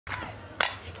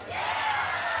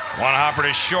One hopper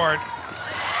to short,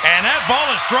 and that ball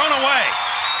is thrown away.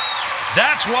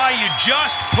 That's why you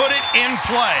just put it in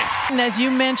play. And as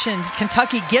you mentioned,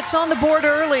 Kentucky gets on the board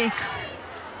early.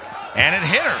 And it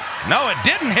hit her. No, it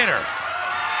didn't hit her.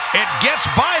 It gets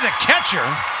by the catcher.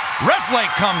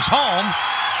 Rethlake comes home.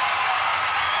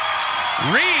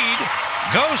 Reed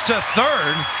goes to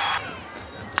third.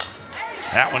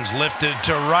 That one's lifted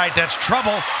to right. That's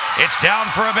trouble. It's down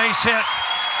for a base hit.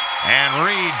 And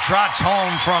Reed trots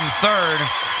home from third.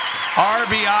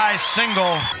 RBI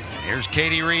single. Here's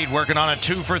Katie Reed working on a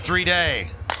 2-for-3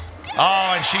 day.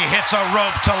 Oh, and she hits a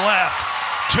rope to left.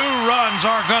 2 runs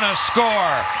are gonna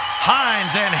score.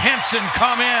 Hines and Henson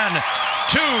come in.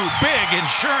 2 big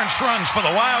insurance runs for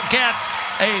the Wildcats.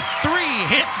 A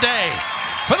 3-hit day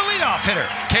for the leadoff hitter,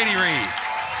 Katie Reed.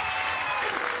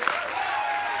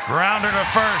 Grounder to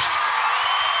first.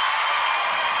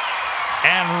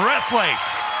 And Rethlake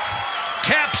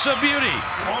caps a beauty.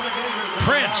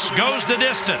 Prince goes the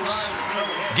distance.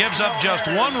 Gives up just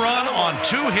 1 run on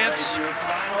 2 hits.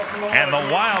 And the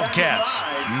Wildcats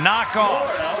knock off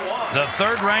the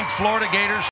 3rd-ranked Florida Gators.